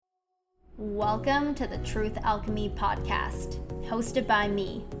Welcome to the Truth Alchemy podcast, hosted by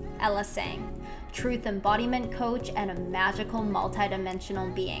me, Ella Sang, truth embodiment coach and a magical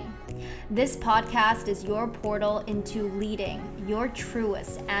multidimensional being. This podcast is your portal into leading your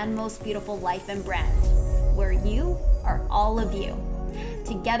truest and most beautiful life and brand, where you are all of you.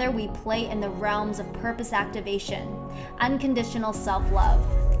 Together we play in the realms of purpose activation, unconditional self-love,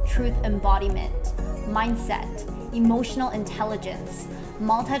 truth embodiment, mindset, emotional intelligence,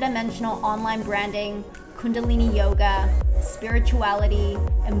 multidimensional online branding, Kundalini yoga, spirituality,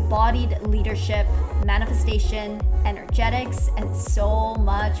 embodied leadership, manifestation, energetics, and so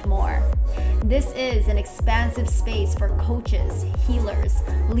much more. This is an expansive space for coaches, healers,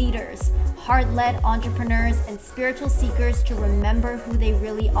 leaders, heart-led entrepreneurs, and spiritual seekers to remember who they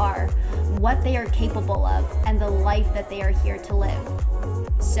really are, what they are capable of, and the life that they are here to live.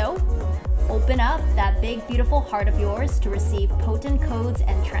 So, open up that big, beautiful heart of yours to receive potent codes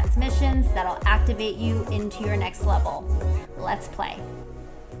and transmissions that'll activate you into your next level. Let's play.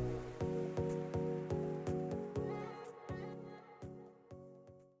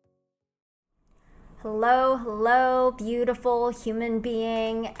 Hello, beautiful human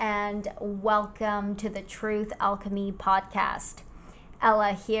being, and welcome to the Truth Alchemy podcast.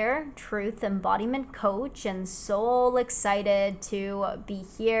 Ella here, Truth Embodiment Coach, and so excited to be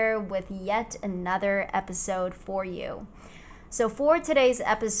here with yet another episode for you. So for today's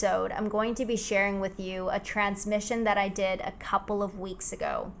episode, I'm going to be sharing with you a transmission that I did a couple of weeks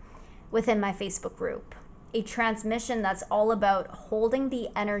ago within my Facebook group. A transmission that's all about holding the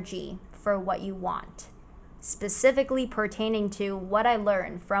energy for what you want, specifically pertaining to what I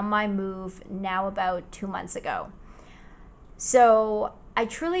learned from my move now about 2 months ago. So I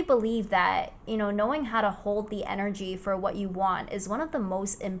truly believe that, knowing how to hold the energy for what you want is one of the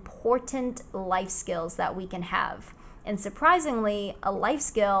most important life skills that we can have. And surprisingly, a life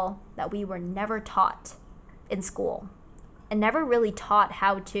skill that we were never taught in school and never really taught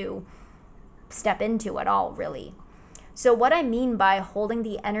how to step into at all, really. So what I mean by holding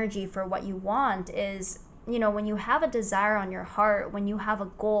the energy for what you want is, when you have a desire on your heart, when you have a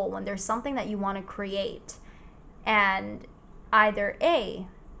goal, when there's something that you want to create, and either A,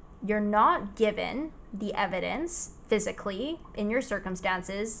 you're not given the evidence physically in your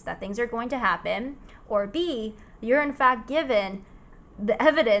circumstances that things are going to happen, or B, you're in fact given the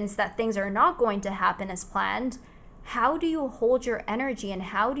evidence that things are not going to happen as planned. How do you hold your energy and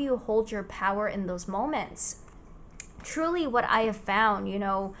how do you hold your power in those moments? Truly what I have found,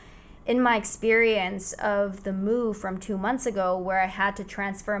 in my experience of the move from 2 months ago, where I had to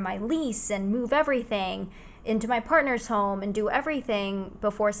transfer my lease and move everything into my partner's home and do everything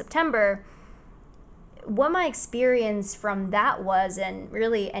before September, what my experience from that was, and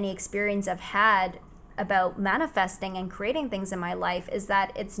really any experience I've had about manifesting and creating things in my life, is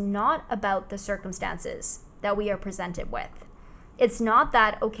that it's not about the circumstances that we are presented with. It's not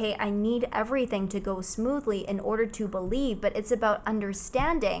that, okay, I need everything to go smoothly in order to believe, but it's about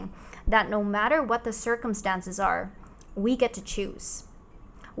understanding that no matter what the circumstances are, we get to choose.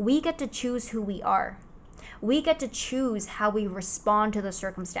 We get to choose who we are. We get to choose how we respond to the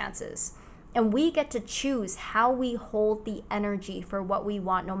circumstances. And we get to choose how we hold the energy for what we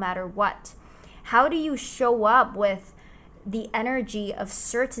want no matter what. How do you show up with the energy of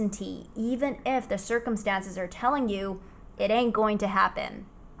certainty, even if the circumstances are telling you it ain't going to happen?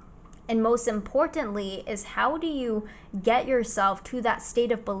 And most importantly is, how do you get yourself to that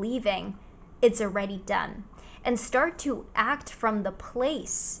state of believing it's already done and start to act from the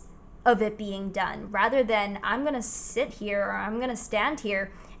place of it being done, rather than I'm going to sit here or I'm going to stand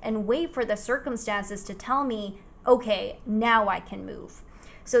here and wait for the circumstances to tell me, okay, now I can move.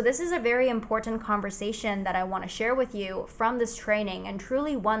 So this is a very important conversation that I want to share with you from this training, and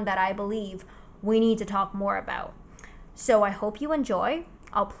truly one that I believe we need to talk more about. So I hope you enjoy.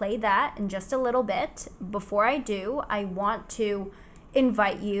 I'll play that in just a little bit. Before I do, I want to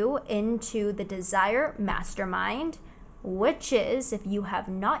invite you into the Desire Mastermind, which is, if you have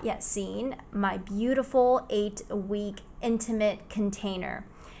not yet seen, my beautiful 8-week intimate container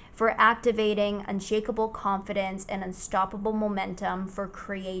for activating unshakable confidence and unstoppable momentum for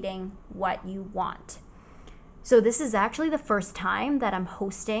creating what you want. So this is actually the first time that I'm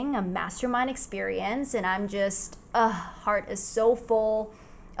hosting a mastermind experience, and I'm just, heart is so full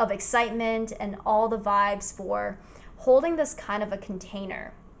of excitement and all the vibes for holding this kind of a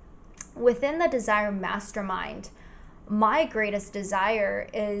container. Within the Desire Mastermind, my greatest desire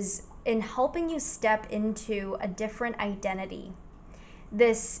is in helping you step into a different identity,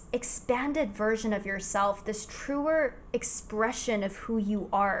 this expanded version of yourself, this truer expression of who you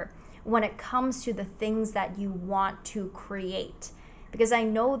are when it comes to the things that you want to create. because I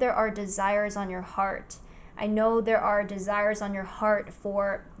know there are desires on your heart. I know there are desires on your heart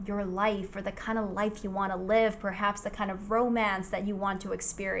for your life, for the kind of life you want to live, perhaps the kind of romance that you want to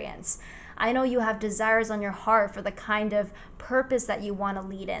experience. I know you have desires on your heart for the kind of purpose that you want to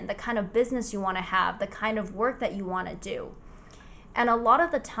lead in, the kind of business you want to have, the kind of work that you want to do. And a lot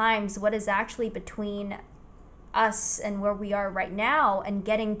of the times, what is actually between us and where we are right now and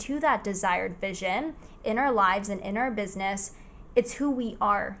getting to that desired vision in our lives and in our business, it's who we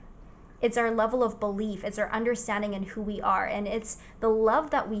are. It's our level of belief. It's our understanding in who we are. And it's the love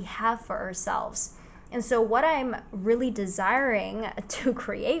that we have for ourselves. And so what I'm really desiring to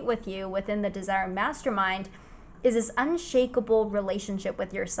create with you within the Desire Mastermind is this unshakable relationship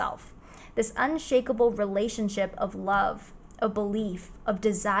with yourself. This unshakable relationship of love, of belief, of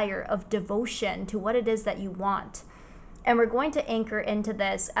desire, of devotion to what it is that you want. And we're going to anchor into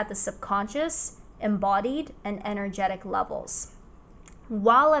this at the subconscious, embodied, and energetic levels.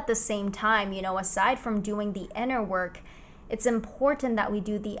 While at the same time, aside from doing the inner work, it's important that we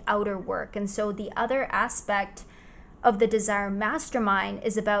do the outer work. And so the other aspect of the Desire Mastermind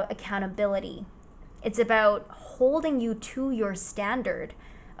is about accountability. It's about holding you to your standard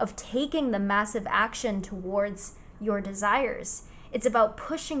of taking the massive action towards your desires. It's about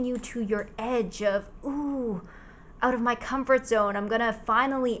pushing you to your edge of, out of my comfort zone. I'm going to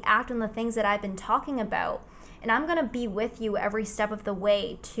finally act on the things that I've been talking about. And I'm going to be with you every step of the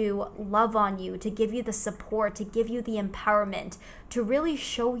way to love on you, to give you the support, to give you the empowerment, to really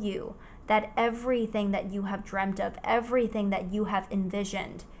show you that everything that you have dreamt of, everything that you have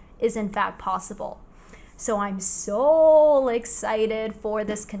envisioned is in fact possible. So I'm so excited for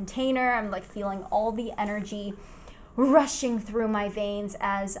this container. I'm feeling all the energy rushing through my veins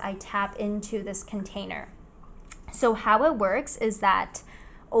as I tap into this container. So how it works is that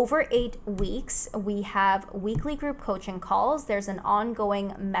over 8 weeks, we have weekly group coaching calls. There's an ongoing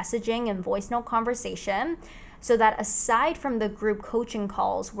messaging and voice note conversation, so that aside from the group coaching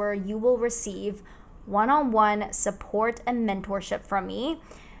calls where you will receive one-on-one support and mentorship from me,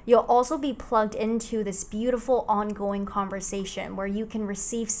 you'll also be plugged into this beautiful ongoing conversation where you can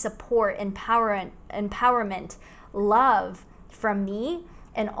receive support, empowerment, love from me,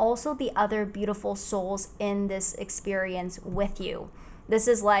 and also the other beautiful souls in this experience with you. This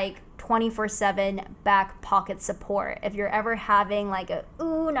is 24/7 back pocket support. If you're ever having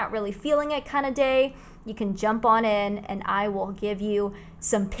not really feeling it kind of day, you can jump on in and I will give you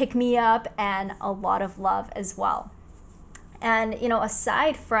some pick me up and a lot of love as well. And,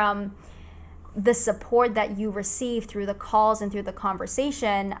 aside from the support that you receive through the calls and through the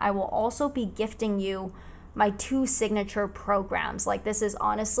conversation, I will also be gifting you my 2 signature programs. This is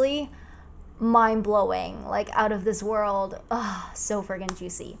honestly mind-blowing, out of this world. So friggin'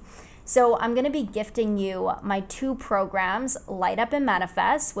 juicy. So I'm going to be gifting you my 2 programs, Light Up and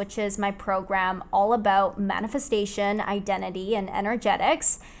Manifest, which is my program all about manifestation, identity, and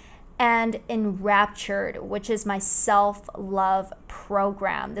energetics, and Enraptured, which is my self-love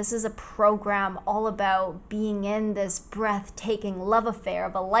program. This is a program all about being in this breathtaking love affair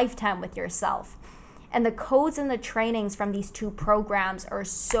of a lifetime with yourself. And the codes and the trainings from these 2 programs are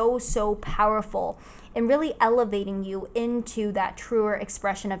so powerful in really elevating you into that truer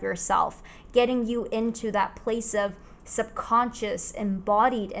expression of yourself, getting you into that place of subconscious,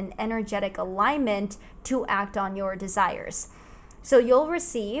 embodied, and energetic alignment to act on your desires. So you'll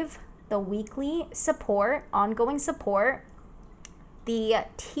receive the weekly support, ongoing support, the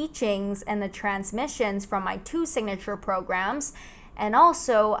teachings and the transmissions from my 2 signature programs. And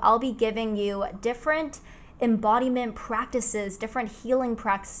also, I'll be giving you different embodiment practices, different healing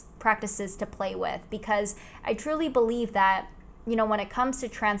practices to play with, because I truly believe that, when it comes to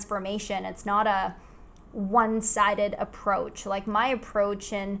transformation, it's not a one-sided approach. My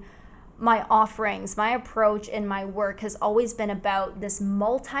approach in my offerings, my approach in my work has always been about this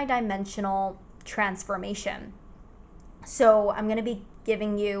multidimensional transformation. So I'm going to be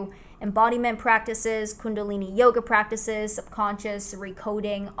giving you embodiment practices, Kundalini yoga practices, subconscious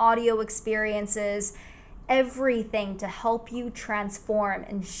recoding, audio experiences, everything to help you transform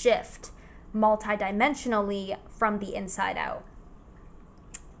and shift multidimensionally from the inside out.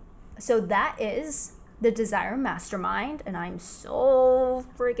 So that is the Desire Mastermind, and I'm so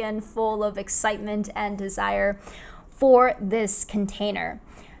freaking full of excitement and desire for this container.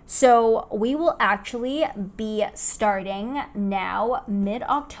 So we will actually be starting now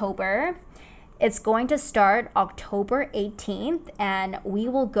mid-October. It's going to start October 18th, and we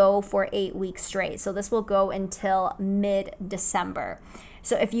will go for 8 weeks straight. So this will go until mid-December.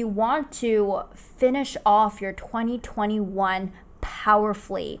 So if you want to finish off your 2021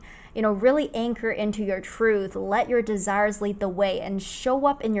 powerfully, really anchor into your truth, let your desires lead the way, and show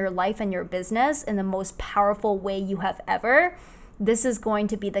up in your life and your business in the most powerful way you have ever, this is going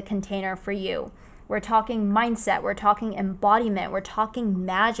to be the container for you. We're talking mindset, we're talking embodiment, we're talking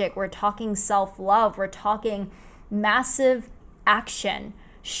magic, we're talking self-love, we're talking massive action,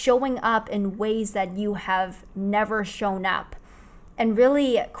 showing up in ways that you have never shown up, and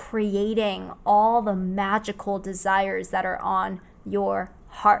really creating all the magical desires that are on your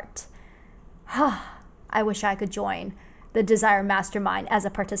heart. I wish I could join the Desire Mastermind as a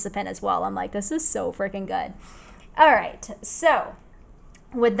participant as well. I'm like, this is so freaking good. All right, so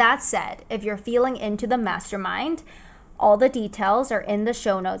with that said, if you're feeling into the mastermind, all the details are in the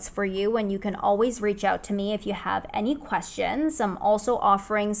show notes for you, and you can always reach out to me if you have any questions. I'm also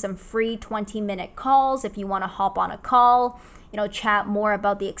offering some free 20-minute calls if you want to hop on a call, chat more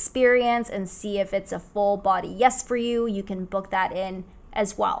about the experience and see if it's a full body yes for you. You can book that in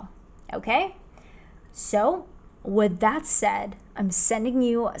as well. Okay? So, with that said, I'm sending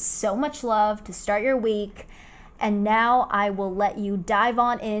you so much love to start your week. And now I will let you dive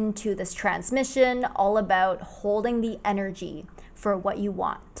on into this transmission all about holding the energy for what you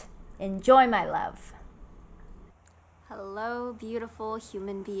want. Enjoy, my love. Hello, beautiful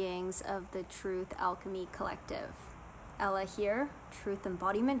human beings of the Truth Alchemy Collective. Ella here, Truth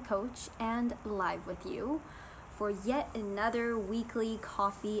Embodiment Coach, and live with you for yet another weekly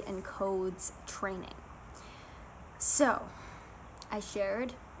Coffee and Codes training. So, I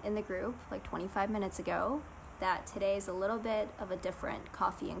shared in the group like 25 minutes ago that today is a little bit of a different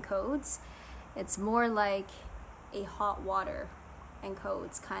Coffee and Codes. It's more like a hot water and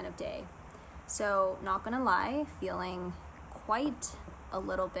codes kind of day. So, not gonna lie, feeling quite a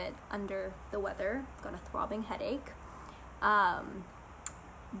little bit under the weather, got a throbbing headache.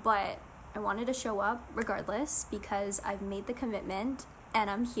 But I wanted to show up regardless because I've made the commitment and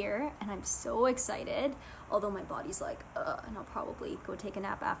I'm here and I'm so excited, although my body's like, and I'll probably go take a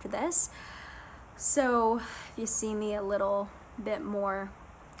nap after this. So if you see me a little bit more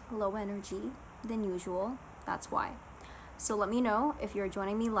low energy than usual, that's why. So let me know if you're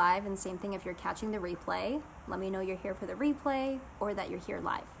joining me live, and same thing if you're catching the replay. Let me know you're here for the replay or that you're here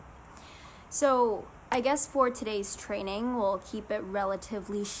live. So I guess for today's training, we'll keep it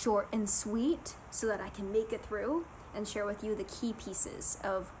relatively short and sweet so that I can make it through and share with you the key pieces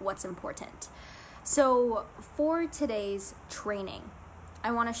of what's important. So for today's training,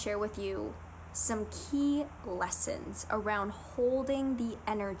 I want to share with you some key lessons around holding the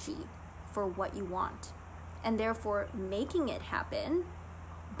energy for what you want, and therefore making it happen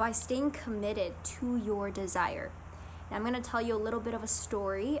by staying committed to your desire. Now, I'm going to tell you a little bit of a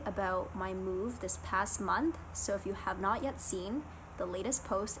story about my move this past month. So if you have not yet seen the latest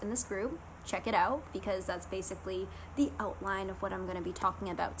post in this group, check it out, because that's basically the outline of what I'm going to be talking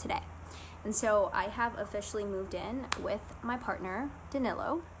about today. And so I have officially moved in with my partner,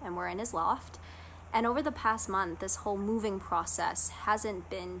 Danilo, and we're in his loft. And over the past month, this whole moving process hasn't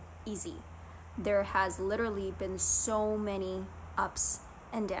been easy. There has literally been so many ups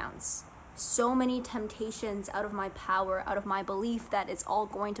and downs, so many temptations out of my power, out of my belief that it's all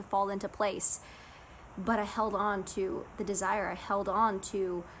going to fall into place. But I held on to the desire. I held on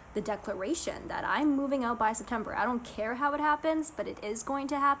to the declaration that I'm moving out by September. I don't care how it happens, but it is going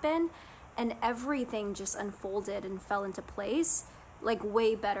to happen. And everything just unfolded and fell into place like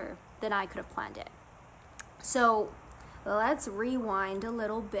way better than I could have planned it. So let's rewind a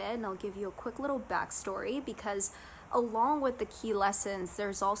little bit, and I'll give you a quick little backstory, because along with the key lessons,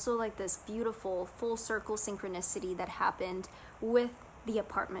 there's also like this beautiful full circle synchronicity that happened with the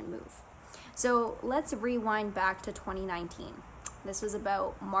apartment move. So let's rewind back to 2019. This was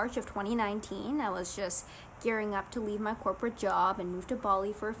about March of 2019. I was just gearing up to leave my corporate job and move to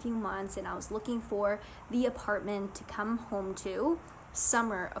Bali for a few months, and I was looking for the apartment to come home to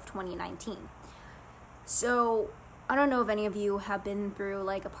summer of 2019. So I don't know if any of you have been through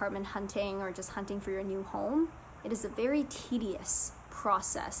like apartment hunting or just hunting for your new home. It is a very tedious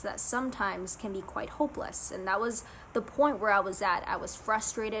process that sometimes can be quite hopeless. And that was the point where I was at. I was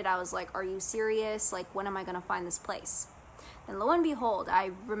frustrated. I was like, are you serious? Like, when am I going to find this place? And lo and behold,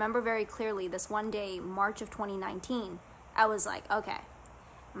 I remember very clearly this one day, March of 2019, I was like, okay,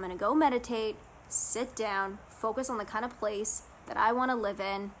 I'm going to go meditate, sit down, focus on the kind of place that I want to live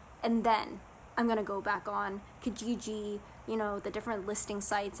in, and then I'm going to go back on Kijiji, the different listing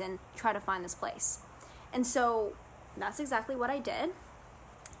sites, and try to find this place. And so that's exactly what I did.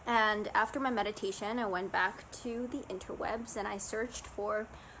 And after my meditation, I went back to the interwebs and I searched for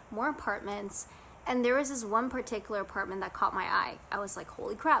more apartments. And there was this one particular apartment that caught my eye. I was like,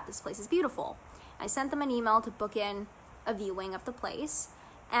 holy crap, this place is beautiful. I sent them an email to book in a viewing of the place.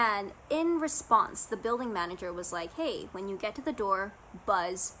 And in response, the building manager was like, hey, when you get to the door,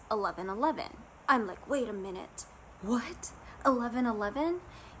 buzz 1111. I'm like, wait a minute, what? 1111?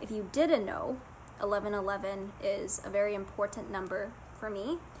 If you didn't know, 1111 is a very important number for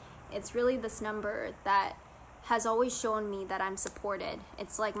me. It's really this number that has always shown me that I'm supported.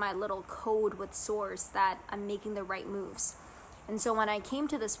 It's like my little code with Source that I'm making the right moves. And so when I came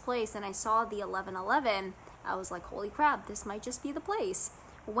to this place and I saw the 1111, I was like, holy crap, this might just be the place.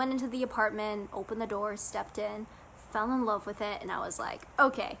 Went into the apartment, opened the door, stepped in, fell in love with it, and I was like,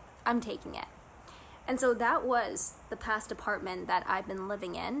 okay, I'm taking it. And so that was the past apartment that I've been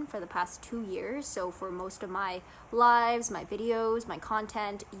living in for the past 2 years. So for most of my lives, my videos, my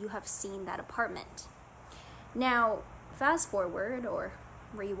content, you have seen that apartment. Now, fast forward or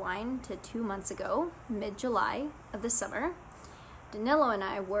rewind to 2 months ago, mid-July of the summer, Danilo and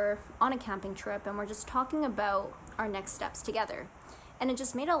I were on a camping trip and we're just talking about our next steps together. And it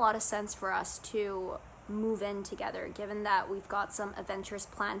just made a lot of sense for us to move in together, given that we've got some adventures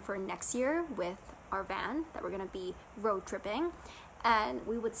planned for next year with our van that we're going to be road tripping. And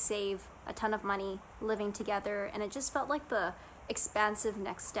we would save a ton of money living together. And it just felt like the expansive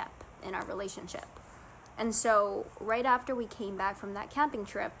next step in our relationship. And so right after we came back from that camping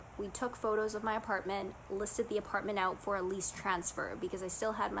trip, we took photos of my apartment, listed the apartment out for a lease transfer because I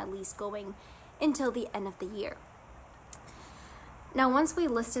still had my lease going until the end of the year. Now, once we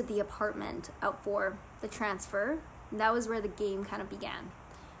listed the apartment out for the transfer, that was where the game kind of began.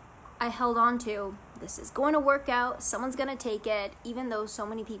 I held on to, this is going to work out, someone's going to take it, even though so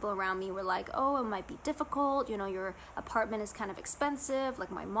many people around me were like, oh, it might be difficult, your apartment is kind of expensive.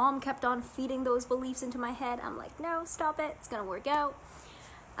 Like my mom kept on feeding those beliefs into my head. I'm like, no, stop it, it's going to work out.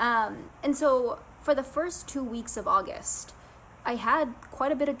 And so for the first 2 weeks of August, I had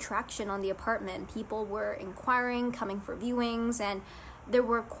quite a bit of traction on the apartment. People were inquiring, coming for viewings, and there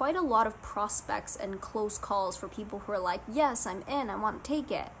were quite a lot of prospects and close calls for people who were like, yes, I'm in, I want to take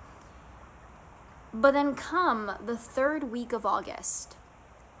it. But then come the 3rd week of August,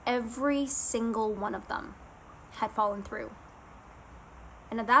 every single one of them had fallen through.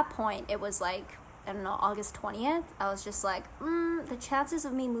 And at that point, it was like, I don't know, August 20th, I was just like, the chances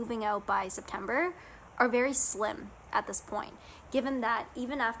of me moving out by September are very slim at this point, given that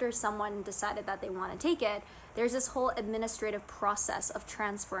even after someone decided that they want to take it, there's this whole administrative process of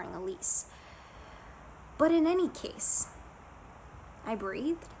transferring a lease. But in any case, I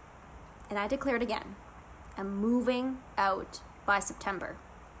breathed and I declared again, I'm moving out by September.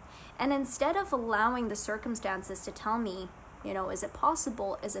 And instead of allowing the circumstances to tell me, is it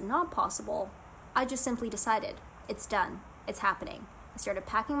possible, is it not possible, I just simply decided, it's done, it's happening. I started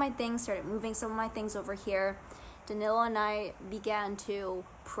packing my things, started moving some of my things over here. Danilo and I began to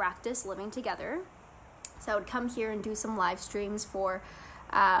practice living together. So I would come here and do some live streams for,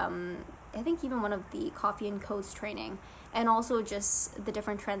 I think even one of the Coffee and Codes training, and also just the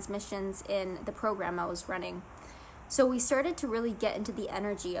different transmissions in the program I was running. So we started to really get into the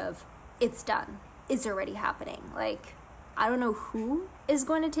energy of, it's done, it's already happening. Like, I don't know who is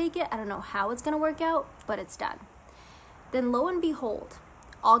going to take it, I don't know how it's going to work out, but it's done. Then lo and behold,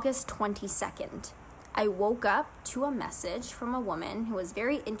 August 22nd, I woke up to a message from a woman who was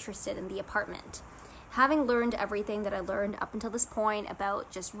very interested in the apartment. Having learned everything that I learned up until this point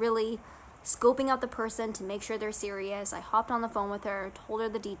about just really scoping out the person to make sure they're serious, I hopped on the phone with her, told her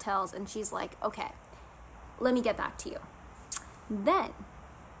the details, and she's like, okay, let me get back to you. Then,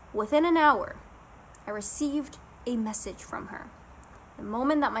 within an hour, I received a message from her. The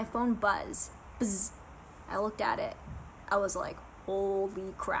moment that my phone buzzed, buzz, I looked at it. I was like,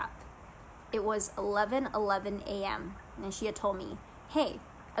 holy crap. It was 11:11 a.m. and she had told me, hey,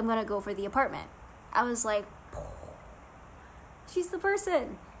 I'm going to go for the apartment. I was like, she's the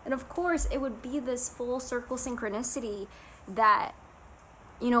person. And of course, it would be this full circle synchronicity that,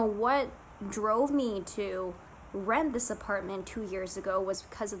 what drove me to rent this apartment 2 years ago was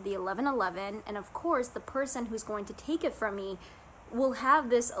because of the 11:11. And of course, the person who's going to take it from me will have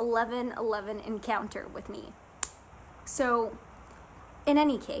this 11:11 encounter with me. So, in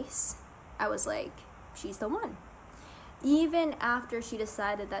any case, I was like, she's the one. Even after she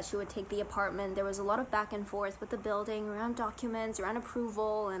decided that she would take the apartment, there was a lot of back and forth with the building around documents, around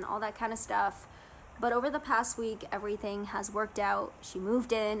approval, and all that kind of stuff. But over the past week, everything has worked out. She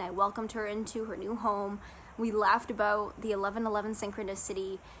moved in. I welcomed her into her new home. We laughed about the 11:11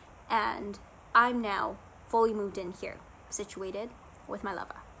 synchronicity, and I'm now fully moved in here, situated with my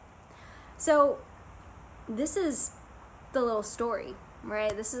lover. So this is the little story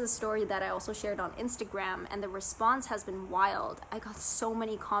right? This is a story that I also shared on Instagram, and the response has been wild. I got so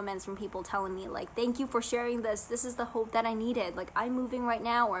many comments from people telling me, like, thank you for sharing this. This is the hope that I needed. Like, I'm moving right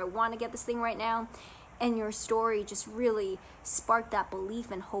now, or I want to get this thing right now. And your story just really sparked that belief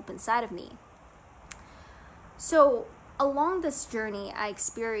and hope inside of me. So, along this journey, I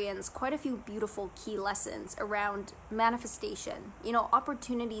experienced quite a few beautiful key lessons around manifestation,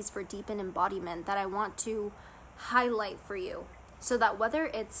 opportunities for deepened embodiment that I want to highlight for you. So that whether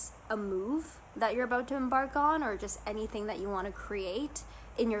it's a move that you're about to embark on or just anything that you want to create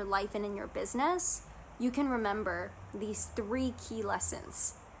in your life and in your business, you can remember these 3 key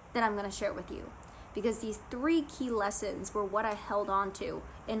lessons that I'm going to share with you. Because these 3 key lessons were what I held on to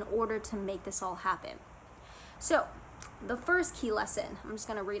in order to make this all happen. So, the first key lesson, I'm just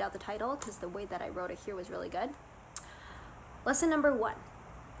going to read out the title because the way that I wrote it here was really good. Lesson number 1.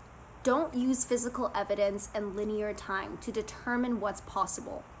 Don't use physical evidence and linear time to determine what's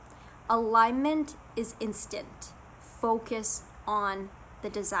possible. Alignment is instant. Focus on the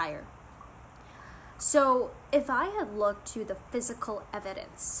desire. So if I had looked to the physical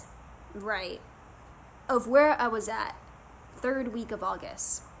evidence, right, of where I was at 3rd week of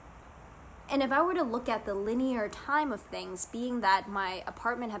August, and if I were to look at the linear time of things, being that my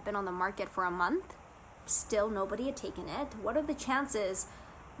apartment had been on the market for a month, still nobody had taken it, what are the chances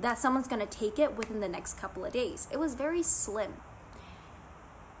that someone's going to take it within the next couple of days? It was very slim.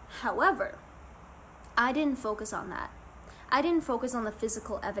 However, I didn't focus on that. I didn't focus on the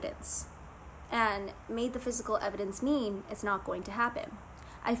physical evidence and made the physical evidence mean it's not going to happen.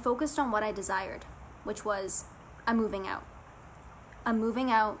 I focused on what I desired, which was I'm moving out. I'm moving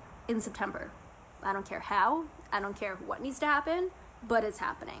out in September. I don't care how, I don't care what needs to happen, but it's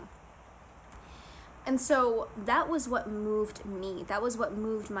happening. And so that was what moved me. That was what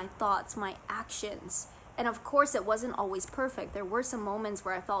moved my thoughts, my actions. And of course, it wasn't always perfect. There were some moments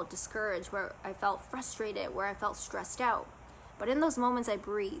where I felt discouraged, where I felt frustrated, where I felt stressed out. But in those moments, I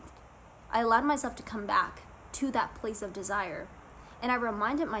breathed. I allowed myself to come back to that place of desire. And I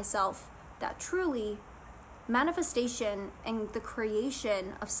reminded myself that truly, manifestation and the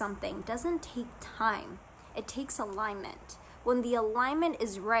creation of something doesn't take time. It takes alignment. When the alignment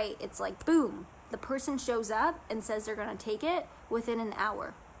is right, it's like boom. The person shows up and says they're going to take it within an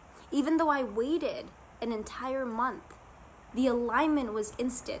hour. Even though I waited an entire month, the alignment was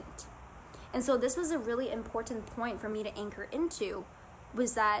instant. And so this was a really important point for me to anchor into,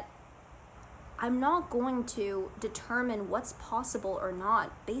 was that I'm not going to determine what's possible or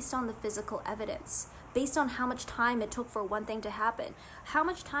not based on the physical evidence, based on how much time it took for one thing to happen. How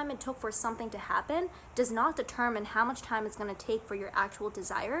much time it took for something to happen does not determine how much time it's going to take for your actual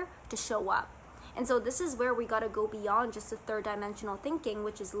desire to show up. And so this is where we got to go beyond just the 3rd dimensional thinking,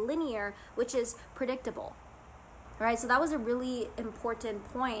 which is linear, which is predictable. Right? So that was a really important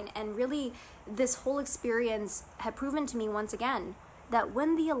point, and really this whole experience had proven to me once again that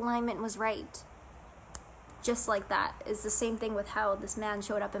when the alignment was right, just like that, is the same thing with how this man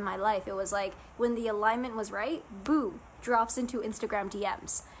showed up in my life. It was like when the alignment was right, boom, drops into Instagram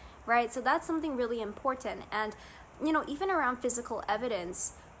DMs, right? So that's something really important. And, even around physical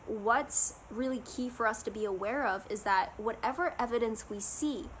evidence, what's really key for us to be aware of is that whatever evidence we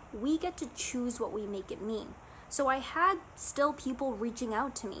see, we get to choose what we make it mean. So I had still people reaching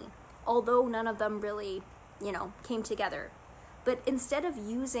out to me, although none of them really, came together. But instead of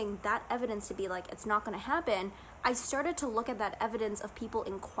using that evidence to be like, it's not going to happen, I started to look at that evidence of people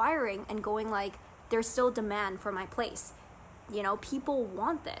inquiring and going like, there's still demand for my place. People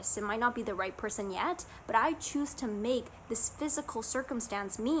want this. It might not be the right person yet, but I choose to make this physical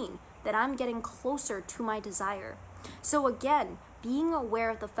circumstance mean that I'm getting closer to my desire. So again, being aware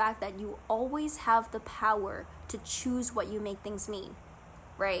of the fact that you always have the power to choose what you make things mean,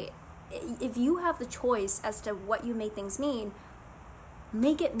 right? If you have the choice as to what you make things mean,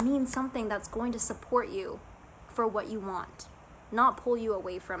 make it mean something that's going to support you for what you want, not pull you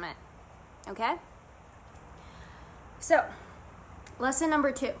away from it, okay? So, lesson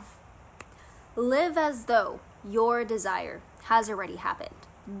number 2, live as though your desire has already happened.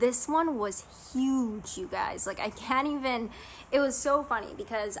 This one was huge, you guys. Like, I can't even, it was so funny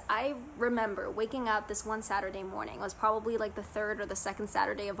because I remember waking up this one Saturday morning. It was probably like the 3rd or the 2nd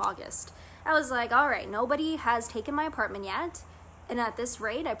Saturday of August. I was like, all right, nobody has taken my apartment yet. And at this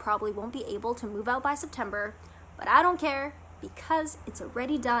rate, I probably won't be able to move out by September, but I don't care because it's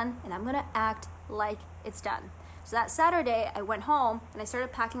already done and I'm going to act like it's done. So that Saturday, I went home and I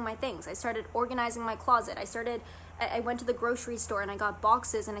started packing my things. I started organizing my closet. I went to the grocery store and I got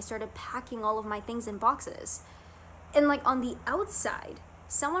boxes and I started packing all of my things in boxes. And like on the outside,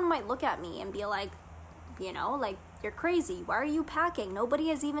 someone might look at me and be like, You're crazy. Why are you packing? Nobody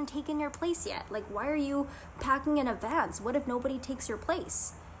has even taken your place yet. Like, why are you packing in advance? What if nobody takes your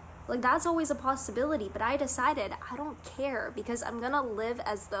place? Like, that's always a possibility, but I decided I don't care because I'm gonna live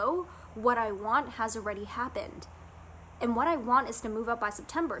as though what I want has already happened. And what I want is to move out by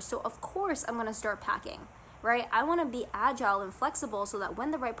September. So of course I'm gonna start packing, right? I wanna be agile and flexible so that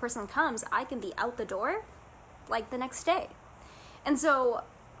when the right person comes, I can be out the door like the next day. And so,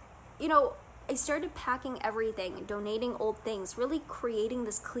 I started packing everything, donating old things, really creating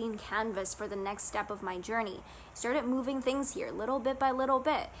this clean canvas for the next step of my journey. Started moving things here little bit by little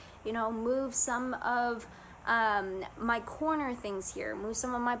bit, move some of my corner things here, move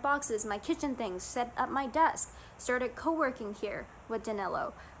some of my boxes, my kitchen things, set up my desk, started co-working here with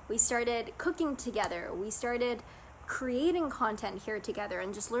Danilo. We started cooking together. We started creating content here together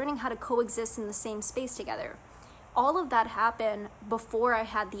and just learning how to coexist in the same space together. All of that happened before I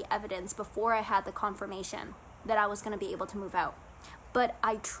had the evidence, before I had the confirmation that I was going to be able to move out. But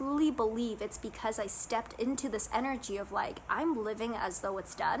I truly believe it's because I stepped into this energy of like, I'm living as though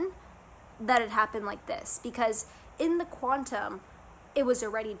it's done, that it happened like this. Because in the quantum, it was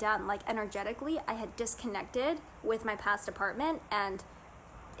already done. Like energetically, I had disconnected with my past apartment, and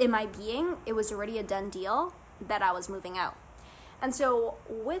in my being, it was already a done deal that I was moving out. And so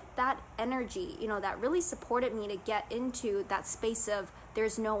with that energy, that really supported me to get into that space of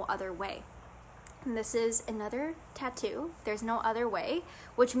there's no other way. And this is another tattoo, there's no other way,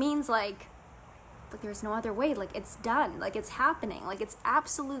 which means like there's no other way, like it's done, like it's happening, like it's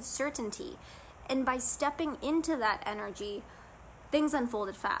absolute certainty. And by stepping into that energy, things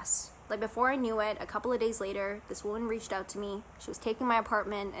unfolded fast. Like before I knew it, a couple of days later, this woman reached out to me. She was taking my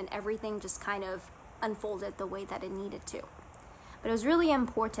apartment and everything just kind of unfolded the way that it needed to. But it was really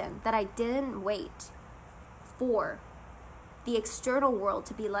important that I didn't wait for the external world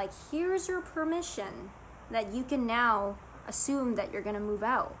to be like, here's your permission that you can now assume that you're going to move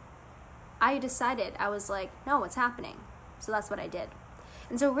out. I decided, I was like, no, it's happening. So that's what I did.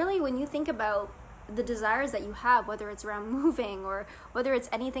 And so really when you think about the desires that you have, whether it's around moving or whether it's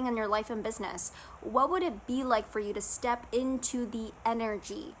anything in your life and business, what would it be like for you to step into the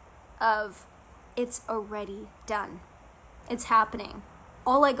energy of it's already done? It's happening.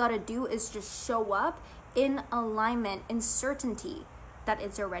 All I gotta do is just show up in alignment, in certainty that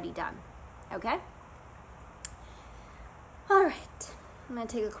it's already done. Okay? All right. I'm gonna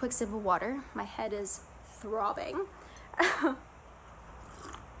take a quick sip of water. My head is throbbing.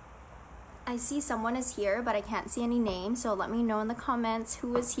 I see someone is here, but I can't see any names, so let me know in the comments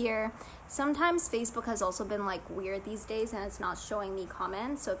who is here. Sometimes Facebook has also been like weird these days and it's not showing me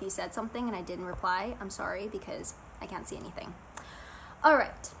comments, so if you said something and I didn't reply, I'm sorry because I can't see anything. All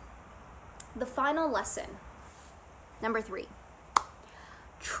right, the final lesson, number 3.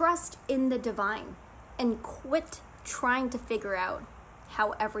 Trust in the divine and quit trying to figure out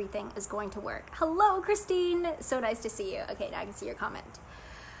how everything is going to work. Hello, Christine. So nice to see you. Okay, now I can see your comment.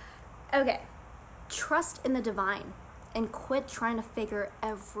 Okay, trust in the divine and quit trying to figure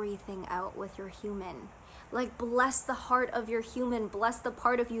everything out with your human. Like, bless the heart of your human, bless the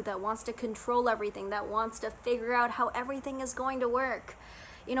part of you that wants to control everything, that wants to figure out how everything is going to work.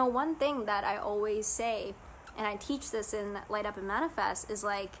 One thing that I always say, and I teach this in Light Up and Manifest, is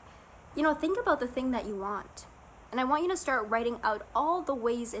like, think about the thing that you want. And I want you to start writing out all the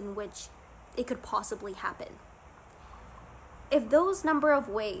ways in which it could possibly happen. If those number of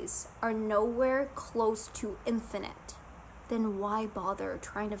ways are nowhere close to infinite, then why bother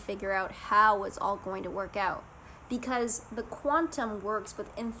trying to figure out how it's all going to work out? Because the quantum works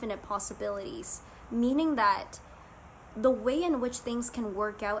with infinite possibilities, meaning that the way in which things can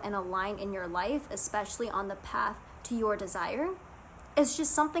work out and align in your life, especially on the path to your desire, is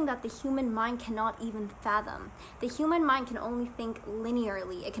just something that the human mind cannot even fathom. The human mind can only think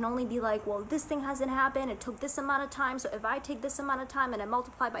linearly. It can only be like, well, this thing hasn't happened. It took this amount of time. So if I take this amount of time and I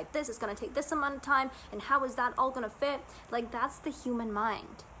multiply by this, it's going to take this amount of time. And how is that all going to fit? Like, that's the human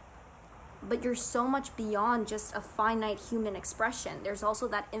mind. But you're so much beyond just a finite human expression. There's also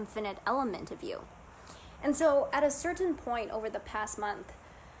that infinite element of you. And so at a certain point over the past month,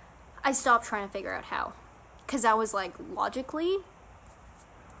 I stopped trying to figure out how. Because I was like, logically,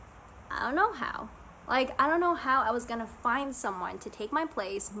 I don't know how. I don't know how I was going to find someone to take my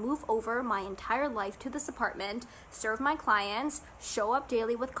place, move over my entire life to this apartment, serve my clients, show up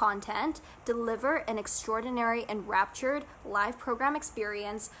daily with content, deliver an extraordinary and raptured live program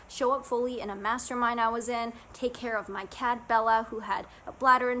experience, show up fully in a mastermind I was in, take care of my cat Bella who had a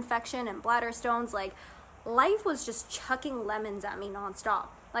bladder infection and bladder stones. Life was just chucking lemons at me nonstop.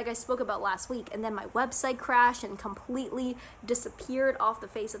 like I spoke about last week, and then my website crashed and completely disappeared off the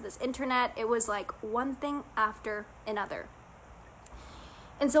face of this internet. It was like one thing after another.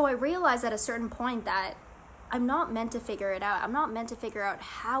 And so I realized at a certain point that I'm not meant to figure it out. I'm not meant to figure out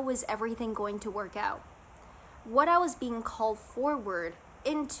how is everything going to work out. What I was being called forward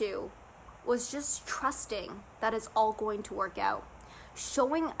into was just trusting that it's all going to work out.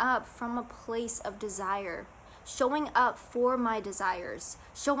 Showing up from a place of desire. Showing up for my desires.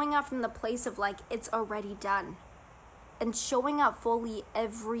 Showing up from the place of like, it's already done. And showing up fully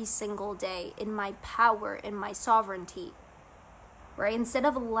every single day in my power, in my sovereignty. Right? Instead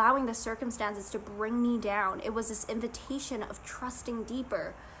of allowing the circumstances to bring me down, it was this invitation of trusting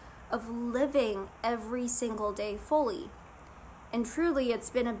deeper, of living every single day fully. And truly, it's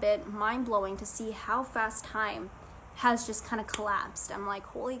been a bit mind-blowing to see how fast time has just kind of collapsed. I'm like,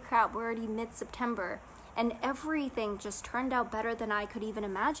 holy crap, we're already mid-September, and everything just turned out better than I could even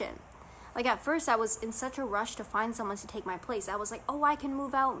imagine. Like at first, I was in such a rush to find someone to take my place. I was like, oh, I can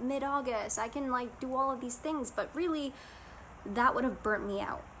move out mid-August. I can like do all of these things, but really, that would have burnt me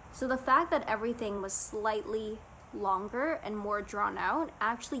out. So the fact that everything was slightly longer and more drawn out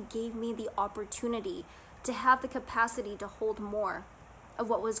actually gave me the opportunity to have the capacity to hold more of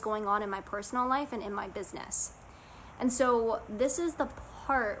what was going on in my personal life and in my business. And so this is the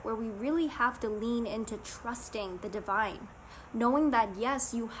part where we really have to lean into trusting the divine, knowing that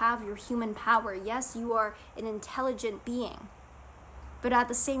yes, you have your human power. Yes, you are an intelligent being. But at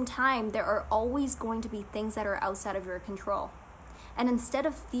the same time, there are always going to be things that are outside of your control. And instead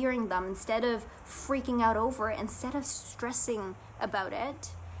of fearing them, instead of freaking out over it, instead of stressing about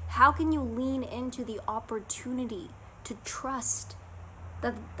it, how can you lean into the opportunity to trust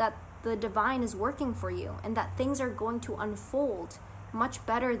that the divine is working for you and that things are going to unfold much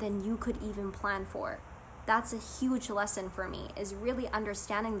better than you could even plan for? That's a huge lesson for me, is really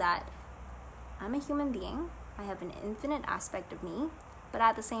understanding that I'm a human being. I have an infinite aspect of me, but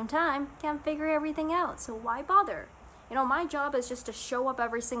at the same time, can't figure everything out. So why bother? You know, my job is just to show up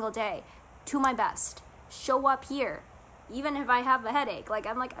every single day to my best. Show up here. Even if I have a headache,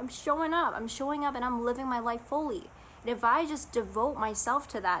 I'm showing up and I'm living my life fully. And if I just devote myself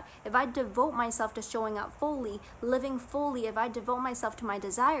to that, if I devote myself to showing up fully, living fully, if I devote myself to my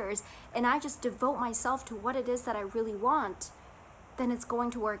desires, and I just devote myself to what it is that I really want, then it's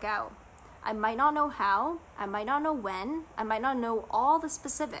going to work out. I might not know how, I might not know when, I might not know all the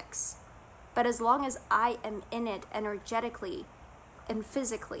specifics, but as long as I am in it energetically and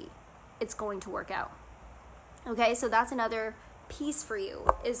physically, it's going to work out. Okay, so that's another piece for you,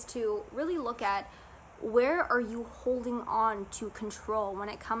 is to really look at where are you holding on to control when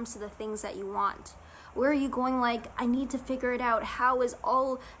it comes to the things that you want? Where are you going like, I need to figure it out. How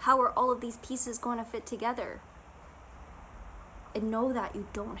are all of these pieces going to fit together? And know that you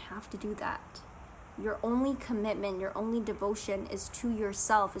don't have to do that. Your only commitment, your only devotion is to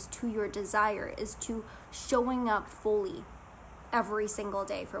yourself, is to your desire, is to showing up fully every single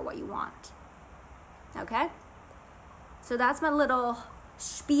day for what you want. Okay? So that's my little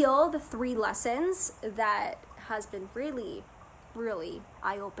spiel, the 3 lessons that has been really, really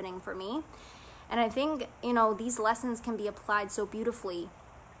eye-opening for me. And I think, these lessons can be applied so beautifully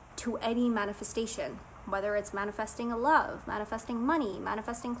to any manifestation, whether it's manifesting a love, manifesting money,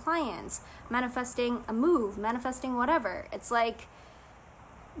 manifesting clients, manifesting a move, manifesting whatever. It's like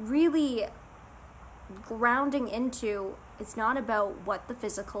really grounding into, it's not about what the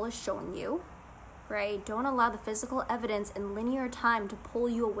physical is showing you, right? Don't allow the physical evidence in linear time to pull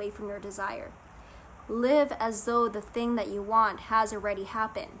you away from your desire. Live as though the thing that you want has already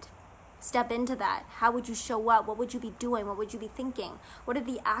happened. Step into that. How would you show up? What would you be doing? What would you be thinking? What are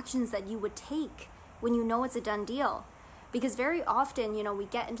the actions that you would take when you know it's a done deal? Because very often, we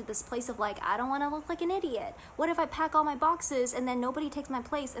get into this place of like, I don't want to look like an idiot. What if I pack all my boxes and then nobody takes my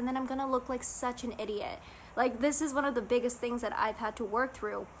place and then I'm going to look like such an idiot? Like, this is one of the biggest things that I've had to work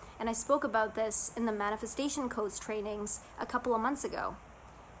through. And I spoke about this in the manifestation codes trainings a couple of months ago.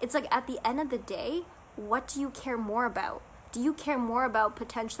 It's like, at the end of the day, what do you care more about? Do you care more about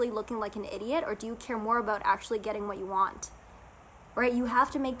potentially looking like an idiot, or do you care more about actually getting what you want? Right? You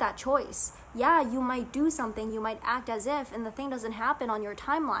have to make that choice. Yeah, you might do something, you might act as if, and the thing doesn't happen on your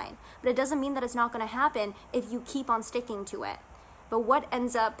timeline. But it doesn't mean that it's not going to happen if you keep on sticking to it. But what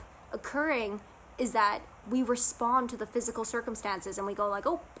ends up occurring is that we respond to the physical circumstances and we go like,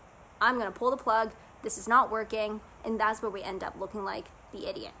 oh, I'm going to pull the plug, this is not working, and that's where we end up looking like the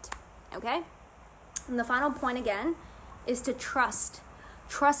idiot. Okay? And the final point again is to trust.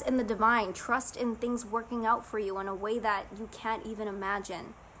 Trust in the divine. Trust in things working out for you in a way that you can't even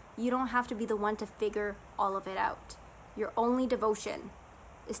imagine. You don't have to be the one to figure all of it out. Your only devotion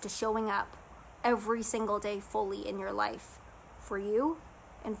is to showing up every single day fully in your life for you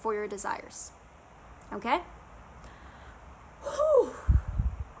and for your desires. Okay? Whew.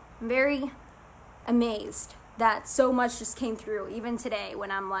 I'm very amazed that so much just came through, even today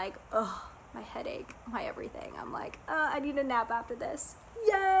when I'm like, oh, my headache, my everything. I'm like, I need a nap after this.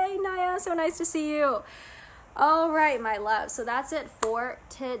 Yay, Naya, so nice to see you. All right, my love. So that's it for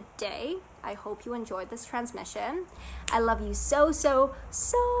today. I hope you enjoyed this transmission. I love you so, so,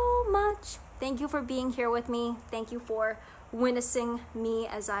 so much. Thank you for being here with me. Thank you for witnessing me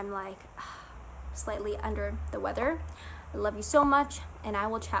as I'm like slightly under the weather. I love you so much, and I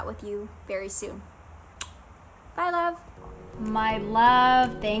will chat with you very soon. Bye, love. My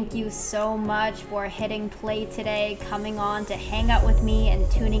love, thank you so much for hitting play today, coming on to hang out with me and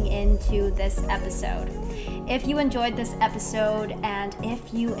tuning into this episode. If you enjoyed this episode and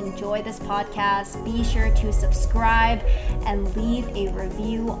if you enjoy this podcast, be sure to subscribe and leave a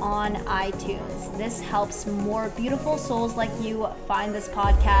review on iTunes. This helps more beautiful souls like you find this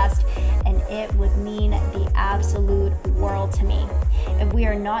podcast, and it would mean the absolute world to me. If we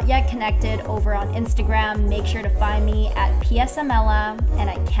are not yet connected over on Instagram, make sure to find me at PSMella, and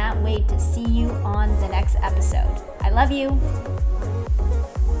I can't wait to see you on the next episode. I love you.